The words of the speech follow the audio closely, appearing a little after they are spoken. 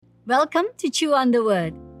Welcome to Chew on the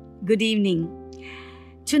Word. Good evening.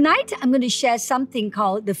 Tonight, I'm going to share something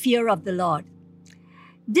called the fear of the Lord.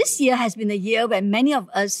 This year has been a year where many of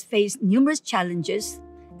us faced numerous challenges,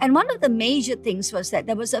 and one of the major things was that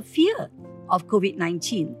there was a fear of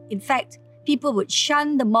COVID-19. In fact, people would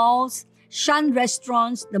shun the malls, shun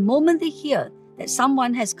restaurants the moment they hear that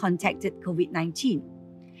someone has contacted COVID-19.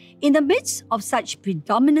 In the midst of such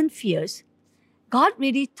predominant fears, God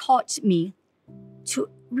really taught me to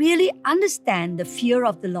really understand the fear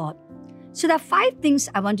of the Lord. So there are 5 things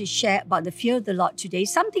I want to share about the fear of the Lord today,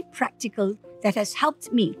 something practical that has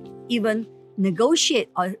helped me even negotiate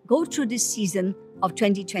or go through this season of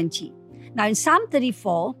 2020. Now in Psalm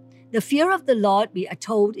 34, the fear of the Lord, we are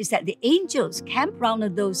told, is that the angels camp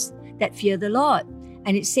round those that fear the Lord.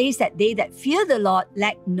 And it says that they that fear the Lord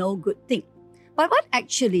lack no good thing. But what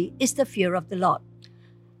actually is the fear of the Lord?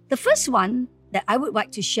 The first one that I would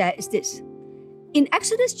like to share is this. In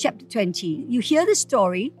Exodus chapter 20, you hear the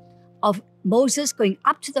story of Moses going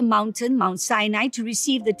up to the mountain, Mount Sinai, to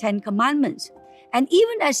receive the 10 commandments. And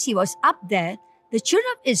even as he was up there, the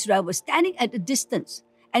children of Israel were standing at a distance.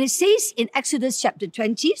 And it says in Exodus chapter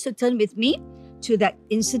 20, so turn with me to that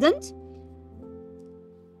incident.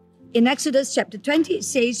 In Exodus chapter 20, it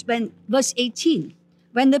says, verse 18,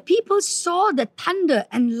 when the people saw the thunder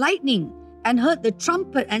and lightning and heard the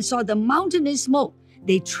trumpet and saw the mountain in smoke,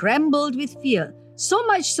 they trembled with fear, so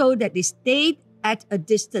much so that they stayed at a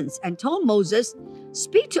distance and told Moses,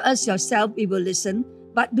 "Speak to us yourself, we will listen,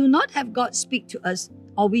 but do not have God speak to us,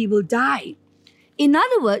 or we will die." In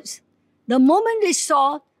other words, the moment they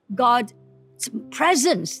saw God's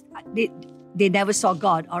presence, they never saw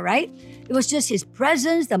God, all right? It was just His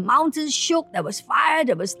presence, the mountains shook, there was fire,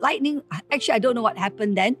 there was lightning. Actually, I don't know what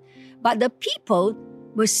happened then, but the people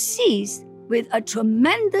were seized with a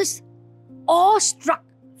tremendous, awestruck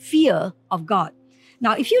fear of God.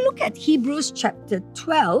 Now, if you look at Hebrews chapter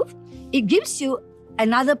 12, it gives you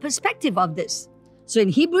another perspective of this. So in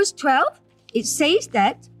Hebrews 12, it says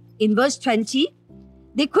that in verse 20,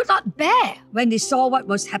 they could not bear when they saw what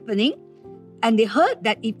was happening, and they heard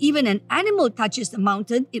that if even an animal touches the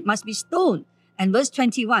mountain, it must be stoned. And verse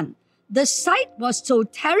 21, the sight was so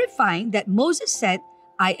terrifying that Moses said,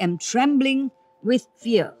 "I am trembling with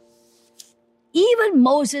fear." Even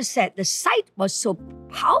Moses said the sight was so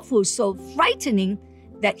powerful, so frightening,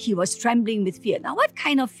 that he was trembling with fear. Now, what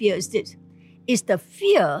kind of fear is this? It's the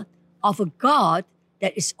fear of a God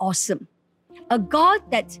that is awesome. A God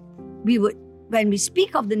that when we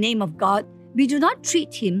speak of the name of God, we do not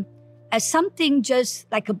treat Him as something just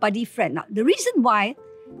like a buddy friend. Now, the reason why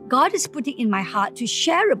God is putting in my heart to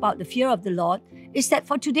share about the fear of the Lord is that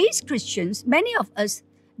for today's Christians, many of us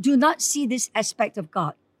do not see this aspect of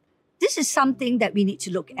God. This is something that we need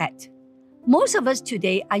to look at. Most of us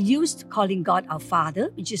today are used to calling God our Father,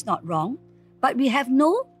 which is not wrong, but we have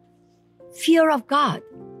no fear of God.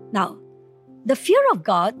 Now, the fear of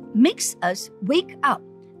God makes us wake up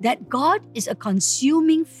that God is a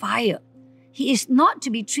consuming fire. He is not to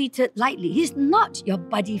be treated lightly. He's not your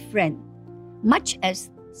buddy friend, much as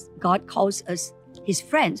God calls us His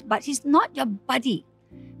friends, but He's not your buddy.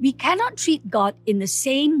 We cannot treat God in the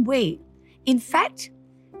same way. In fact,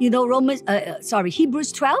 Hebrews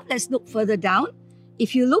 12, let's look further down.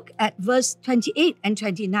 If you look at verse 28 and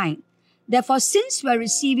 29, therefore, since we're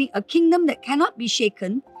receiving a kingdom that cannot be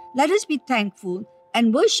shaken, let us be thankful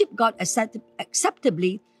and worship God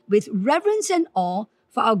acceptably with reverence and awe,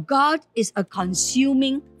 for our God is a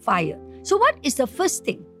consuming fire. So what is the first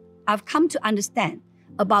thing I've come to understand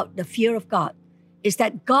about the fear of God? Is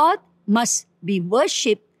that God must be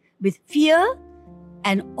worshipped with fear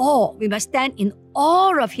and awe. We must stand in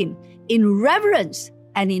awe of Him, in reverence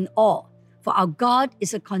and in awe, for our God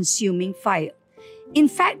is a consuming fire. In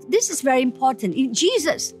fact, this is very important. In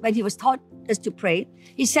Jesus, when He was taught us to pray,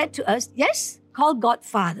 He said to us, yes, call God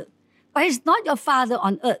Father, but He's not your Father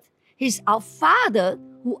on earth. He's our Father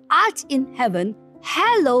who art in heaven,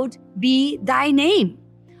 hallowed be thy name.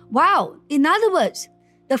 Wow. In other words,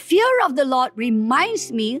 the fear of the Lord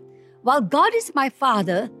reminds me, while God is my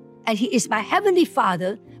Father, and He is my heavenly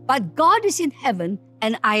Father, but God is in heaven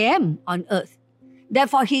and I am on earth.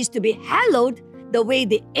 Therefore, He is to be hallowed the way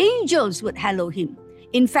the angels would hallow Him.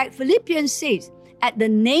 In fact, Philippians says, at the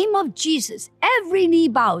name of Jesus, every knee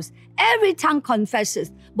bows, every tongue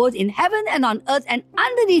confesses, both in heaven and on earth and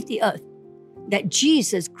underneath the earth, that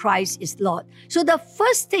Jesus Christ is Lord. So the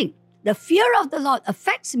first thing, the fear of the Lord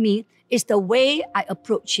affects me is the way I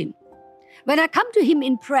approach Him. When I come to Him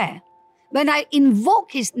in prayer, when I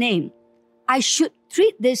invoke His name, I should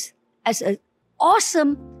treat this as an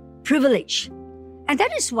awesome privilege. And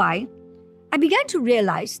that is why I began to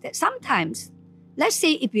realize that sometimes let's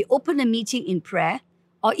say if we open a meeting in prayer,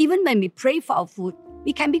 or even when we pray for our food,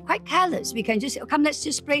 we can be quite careless. We can just say, oh, come, let's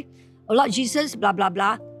just pray. Oh Lord Jesus, blah, blah,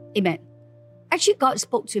 blah. Amen. Actually, God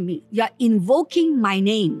spoke to me. You are invoking my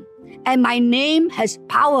name. And my name has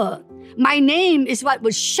power. My name is what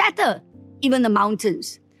will shatter even the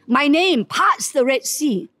mountains. My name parts the Red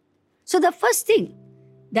Sea. So the first thing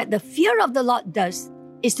that the fear of the Lord does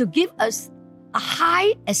is to give us a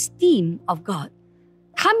high esteem of God,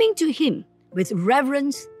 coming to Him with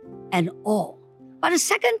reverence and awe. But the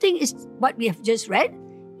second thing is what we have just read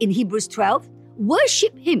in Hebrews 12,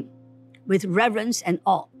 worship Him with reverence and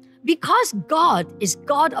awe. Because God is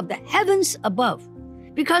God of the heavens above,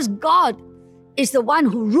 because God is the one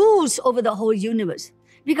who rules over the whole universe,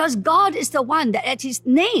 because God is the one that at His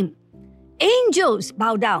name, angels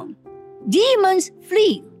bow down, demons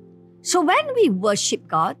flee. So when we worship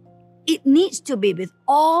God, it needs to be with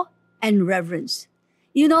awe and reverence.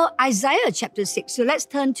 You know, Isaiah chapter 6. So let's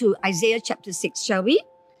turn to Isaiah chapter 6, shall we?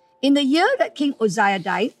 In the year that King Uzziah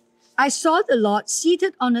died, I saw the Lord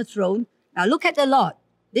seated on a throne. Now look at the Lord.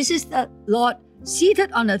 This is the Lord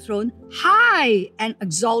seated on a throne, high and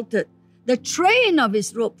exalted. The train of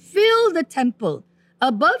His robe filled the temple.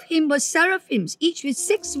 Above Him were seraphims, each with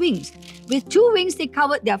 6 wings. With 2 wings they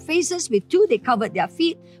covered their faces, with 2 they covered their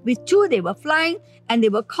feet, with 2 they were flying, and they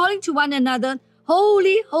were calling to one another,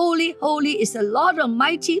 Holy, holy, holy is the Lord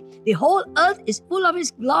Almighty. The whole earth is full of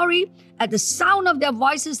His glory. At the sound of their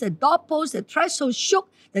voices, the doorposts, the threshold shook.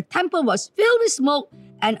 The temple was filled with smoke.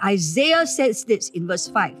 And Isaiah says this in verse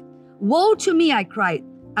 5. Woe to me, I cried.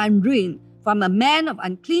 I'm ruined from a man of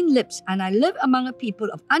unclean lips, and I live among a people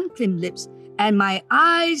of unclean lips. And my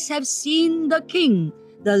eyes have seen the King,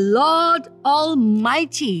 the Lord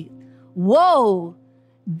Almighty. Woe!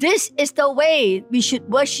 This is the way we should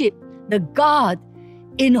worship the God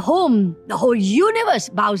in whom the whole universe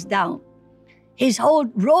bows down. His whole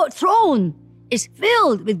throne is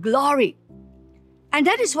filled with glory. And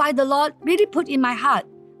that is why the Lord really put in my heart,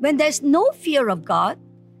 when there's no fear of God,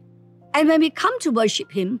 and when we come to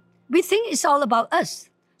worship Him, we think it's all about us.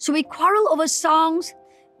 So we quarrel over songs,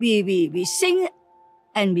 we sing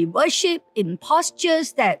and we worship in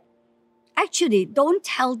postures that actually don't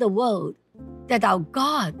tell the world that our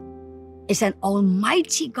God is an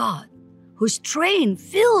almighty God whose train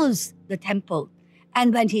fills the temple.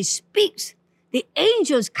 And when He speaks, the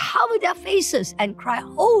angels cover their faces and cry,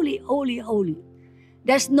 Holy, holy, holy.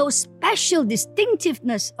 There's no special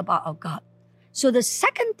distinctiveness about our God. So the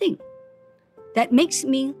second thing that makes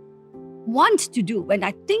me want to do when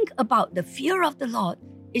I think about the fear of the Lord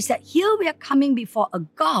is that here we are coming before a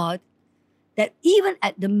God that even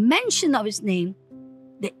at the mention of His name,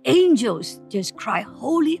 the angels just cry,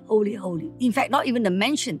 Holy, holy, holy. In fact, not even the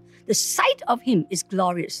mention. The sight of Him is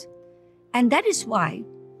glorious. And that is why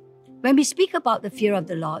when we speak about the fear of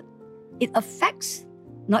the Lord, it affects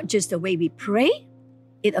not just the way we pray,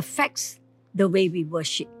 it affects the way we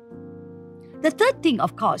worship. The third thing,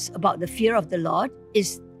 of course, about the fear of the Lord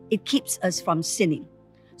is it keeps us from sinning.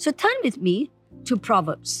 So turn with me to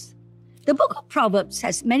Proverbs. The book of Proverbs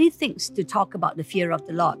has many things to talk about the fear of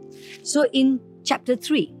the Lord. So in chapter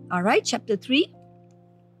 3, chapter 3,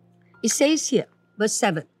 it says here, verse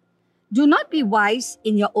 7, Do not be wise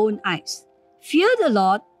in your own eyes. Fear the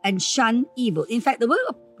Lord and shun evil. In fact,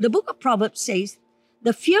 the book of Proverbs says,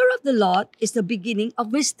 the fear of the Lord is the beginning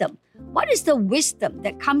of wisdom. What is the wisdom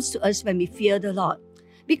that comes to us when we fear the Lord?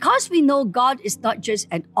 Because we know God is not just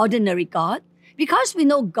an ordinary God, because we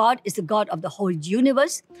know God is the God of the whole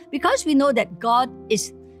universe, because we know that God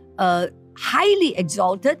is highly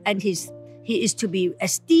exalted and He is to be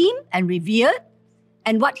esteemed and revered,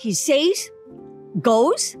 and what He says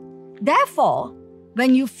goes. Therefore,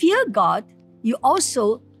 when you fear God, you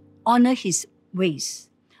also honor His ways.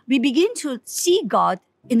 We begin to see God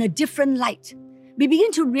in a different light. We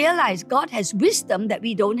begin to realize God has wisdom that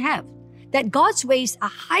we don't have, that God's ways are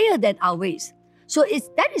higher than our ways. So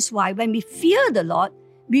that is why when we fear the Lord,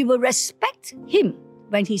 we will respect Him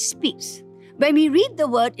when He speaks. When we read the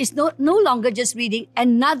word, it's no longer just reading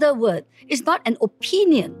another word. It's not an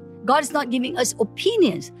opinion. God is not giving us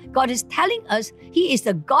opinions. God is telling us He is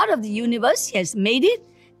the God of the universe. He has made it,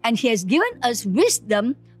 and He has given us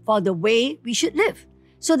wisdom for the way we should live.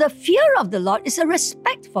 So the fear of the Lord is a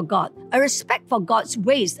respect for God, a respect for God's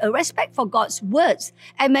ways, a respect for God's words.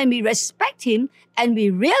 And when we respect Him and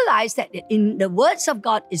we realize that in the words of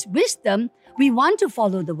God is wisdom, we want to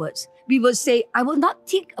follow the words. We will say, I will not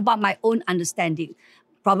think about my own understanding.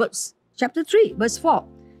 Proverbs chapter 3, verse 4.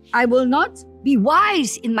 I will not be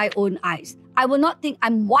wise in my own eyes. I will not think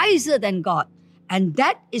I'm wiser than God. And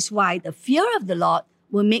that is why the fear of the Lord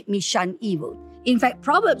will make me shun evil. In fact,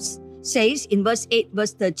 Proverbs says in verse 8,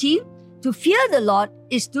 verse 13, to fear the Lord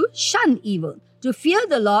is to shun evil. To fear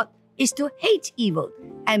the Lord is to hate evil.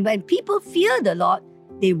 And when people fear the Lord,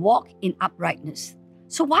 they walk in uprightness.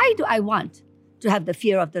 So why do I want to have the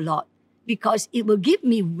fear of the Lord? Because it will give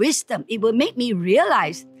me wisdom. It will make me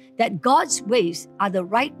realize that God's ways are the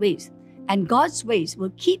right ways. And God's ways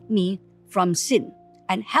will keep me from sin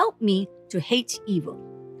and help me to hate evil.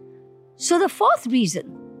 So the fourth reason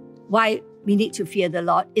why we need to fear the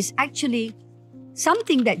Lord is actually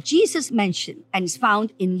something that Jesus mentioned and is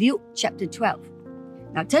found in Luke chapter 12.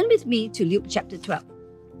 Now turn with me to Luke chapter 12.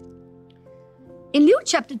 In Luke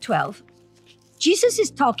chapter 12, Jesus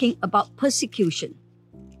is talking about persecution.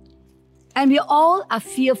 And we all are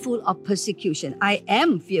fearful of persecution. I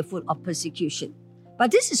am fearful of persecution.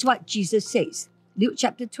 But this is what Jesus says. Luke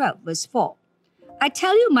chapter 12, verse 4. I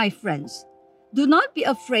tell you, my friends, do not be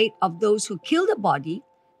afraid of those who kill the body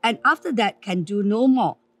and after that can do no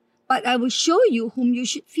more. But I will show you whom you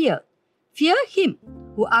should fear. Fear him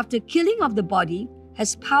who after killing of the body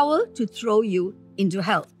has power to throw you into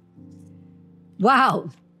hell. Wow,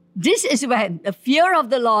 this is when the fear of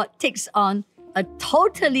the Lord takes on a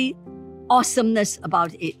totally awesomeness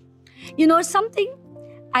about it. You know something?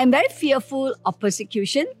 I'm very fearful of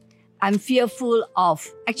persecution. I'm fearful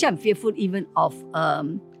even of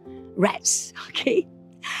rats, okay?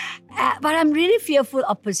 But I'm really fearful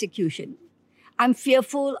of persecution. I'm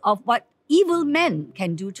fearful of what evil men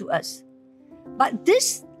can do to us. But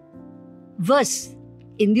this verse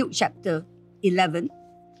in Luke chapter 11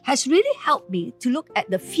 has really helped me to look at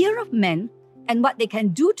the fear of men and what they can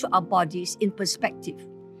do to our bodies in perspective.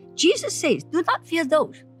 Jesus says, do not fear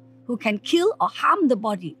those who can kill or harm the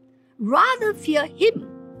body. Rather fear him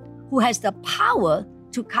who has the power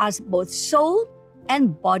to cast both soul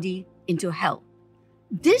and body into hell.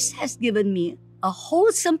 This has given me a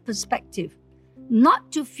wholesome perspective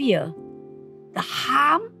not to fear the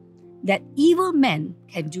harm that evil men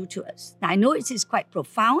can do to us. Now, I know it is quite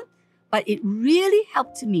profound, but it really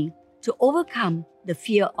helped me to overcome the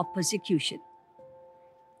fear of persecution.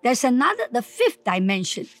 The fifth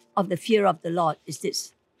dimension of the fear of the Lord is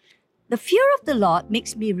this. The fear of the Lord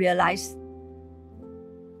makes me realize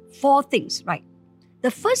four things, right?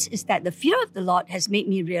 The first is that the fear of the Lord has made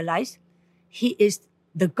me realize He is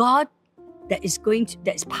the God that is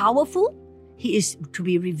powerful. He is to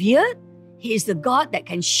be revered. He is the God that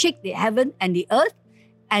can shake the heaven and the earth,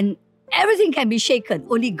 and everything can be shaken.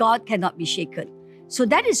 Only God cannot be shaken. So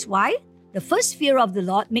that is why the first fear of the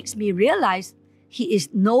Lord makes me realize He is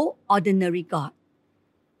no ordinary God.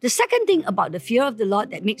 The second thing about the fear of the Lord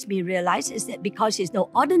that makes me realize is that because He's no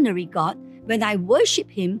ordinary God, when I worship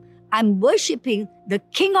Him, I'm worshiping the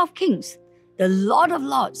King of Kings, the Lord of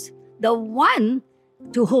Lords, the one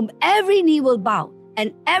to whom every knee will bow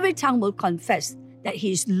and every tongue will confess that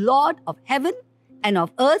He is Lord of heaven and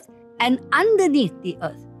of earth and underneath the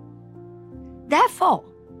earth. Therefore,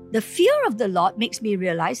 the fear of the Lord makes me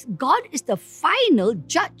realize God is the final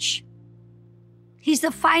judge. He's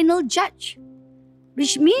the final judge,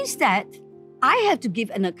 which means that I have to give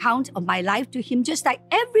an account of my life to Him, just like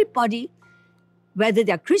everybody, whether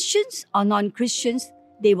they're Christians or non-Christians,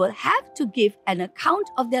 they will have to give an account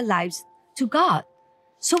of their lives to God.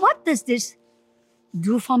 So what does this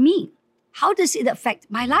do for me? How does it affect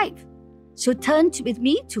my life? So turn with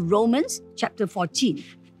me to Romans chapter 14.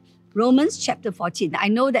 Romans chapter 14. I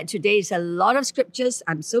know that today is a lot of scriptures.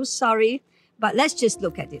 I'm so sorry, but let's just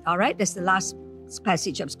look at it, all right? That's the last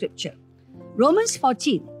passage of scripture. Romans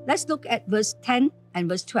 14. Let's look at verse 10 and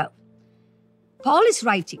verse 12. Paul is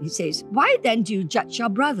writing. He says, why then do you judge your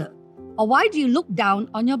brother? Or why do you look down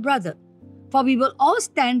on your brother? For we will all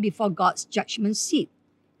stand before God's judgment seat.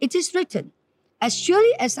 It is written, as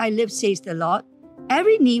surely as I live, says the Lord,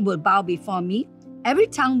 every knee will bow before me, every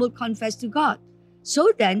tongue will confess to God.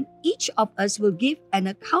 So then, each of us will give an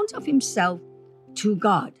account of himself to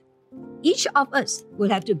God. Each of us will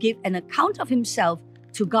have to give an account of himself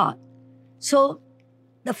to God. So,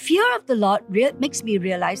 the fear of the Lord makes me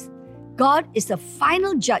realize God is the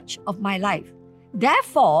final judge of my life.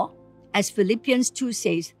 Therefore, as Philippians 2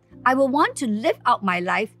 says, I will want to live out my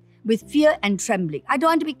life with fear and trembling. I don't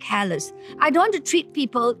want to be careless. I don't want to treat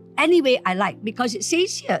people any way I like, because it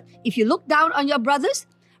says here, if you look down on your brothers,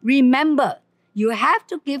 remember, you have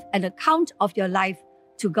to give an account of your life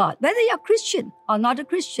to God. Whether you're Christian or not a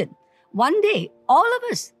Christian, one day, all of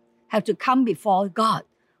us have to come before God,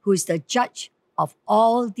 who is the judge of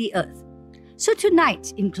all the earth. So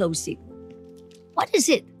tonight, in closing, what is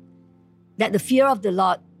it that the fear of the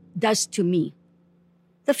Lord does to me?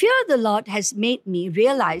 The fear of the Lord has made me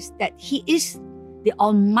realize that He is the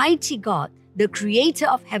Almighty God, the creator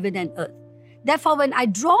of heaven and earth, Therefore, when I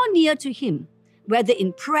draw near to Him, whether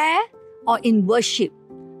in prayer or in worship,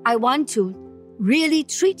 I want to really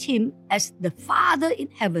treat Him as the Father in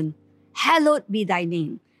heaven. Hallowed be thy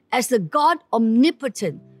name, as the God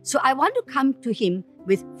omnipotent. So I want to come to Him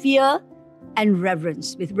with fear and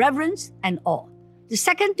reverence, with reverence and awe. The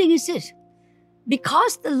second thing is this: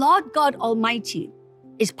 because the Lord God Almighty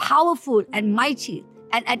is powerful and mighty,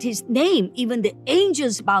 and at His name even the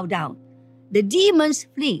angels bow down, the demons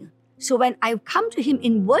flee. So when I come to Him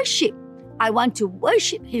in worship, I want to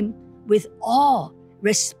worship Him with awe,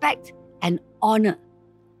 respect, and honor.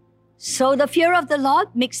 So the fear of the Lord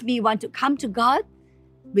makes me want to come to God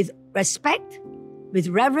with respect, with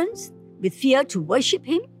reverence, with fear, to worship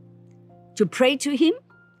Him, to pray to Him.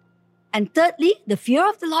 And thirdly, the fear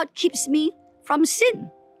of the Lord keeps me from sin.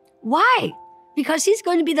 Why? Because He's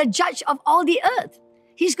going to be the judge of all the earth.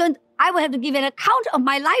 I will have to give an account of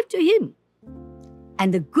my life to Him.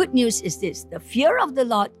 And the good news is this: the fear of the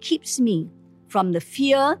Lord keeps me from the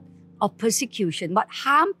fear of persecution, what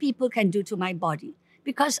harm people can do to my body.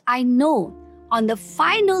 Because I know on the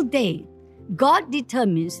final day, God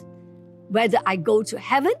determines whether I go to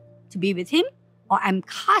heaven to be with Him or I'm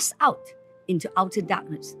cast out into outer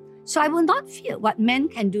darkness. So I will not fear what men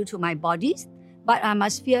can do to my bodies, but I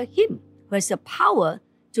must fear Him who has the power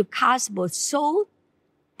to cast both soul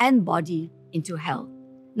and body into hell.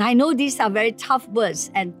 Now I know these are very tough words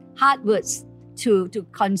and hard words to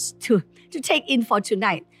take in for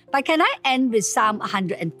tonight. But can I end with Psalm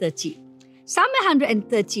 130? Psalm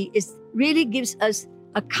 130 really gives us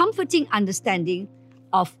a comforting understanding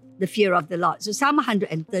of the fear of the Lord. So Psalm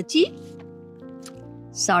 130,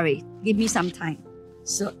 give me some time.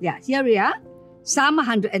 So here we are, Psalm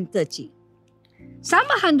 130. Psalm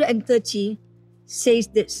 130 says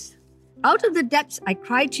this: out of the depths I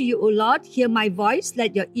cry to you, O Lord, hear my voice,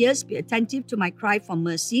 let your ears be attentive to my cry for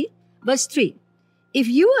mercy. Verse 3, if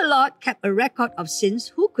you, O Lord, kept a record of sins,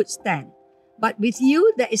 who could stand? But with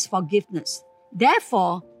you there is forgiveness.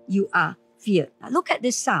 Therefore you are feared. Now look at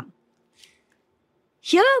this psalm.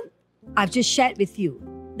 Here I've just shared with you,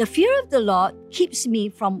 the fear of the Lord keeps me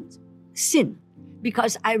from sin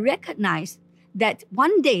because I recognize that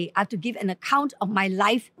one day I have to give an account of my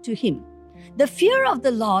life to Him. The fear of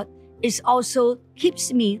the Lord also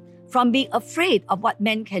keeps me from being afraid of what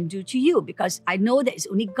men can do to you, because I know that it's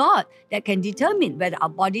only God that can determine whether our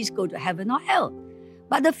bodies go to heaven or hell.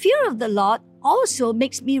 But the fear of the Lord also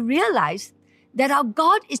makes me realize that our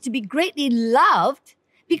God is to be greatly loved,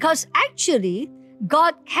 because actually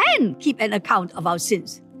God can keep an account of our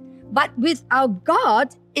sins. But with our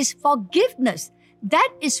God is forgiveness.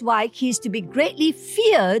 That is why He is to be greatly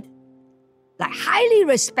feared, like highly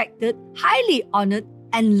respected, highly honored,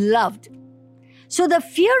 and loved. So the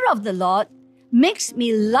fear of the Lord makes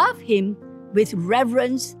me love Him with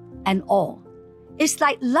reverence and awe. It's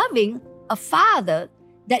like loving a father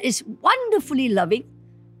that is wonderfully loving,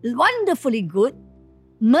 wonderfully good,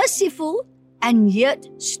 merciful, and yet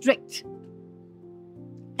strict.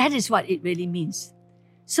 That is what it really means.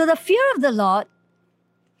 So the fear of the Lord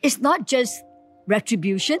is not just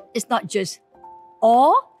retribution, it's not just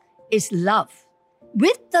awe, it's love.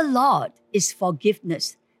 With the Lord is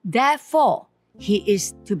forgiveness. Therefore, He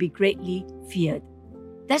is to be greatly feared.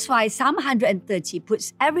 That's why Psalm 130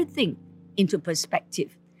 puts everything into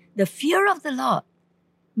perspective. The fear of the Lord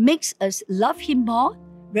makes us love Him more,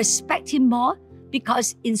 respect Him more,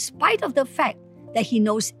 because in spite of the fact that He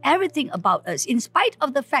knows everything about us, in spite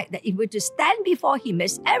of the fact that if we're to stand before Him, He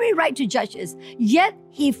has every right to judge us, yet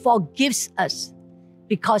He forgives us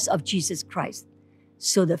because of Jesus Christ.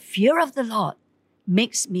 So the fear of the Lord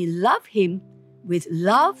makes me love Him with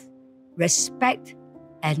love, respect,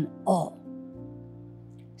 and awe.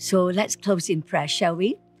 So let's close in prayer, shall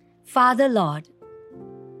we? Father, Lord,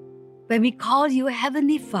 when we call you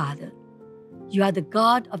Heavenly Father, you are the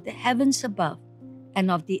God of the heavens above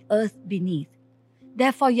and of the earth beneath.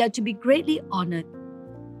 Therefore, you are to be greatly honored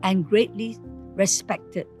and greatly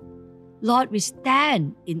respected. Lord, we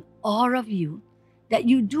stand in awe of you, that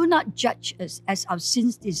you do not judge us as our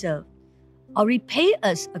sins deserve, or repay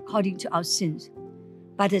us according to our sins.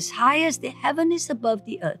 But as high as the heaven is above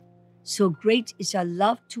the earth, so great is your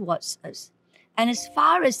love towards us. And as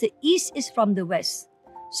far as the east is from the west,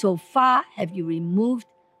 so far have you removed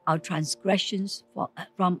our transgressions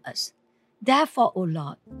from us. Therefore, O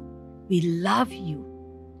Lord, we love you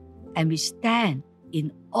and we stand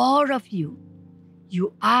in awe of you.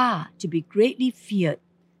 You are to be greatly feared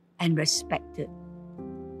and respected.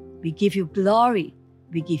 We give you glory.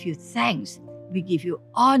 We give you thanks. We give you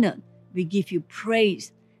honor. We give you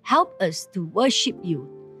praise. Help us to worship you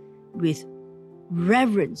with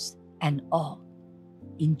reverence and awe.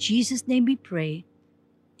 In Jesus' name we pray.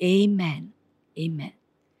 Amen. Amen.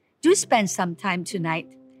 Do spend some time tonight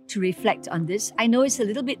to reflect on this. I know it's a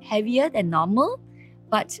little bit heavier than normal,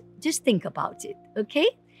 but just think about it, okay?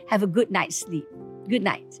 Have a good night's sleep. Good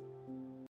night.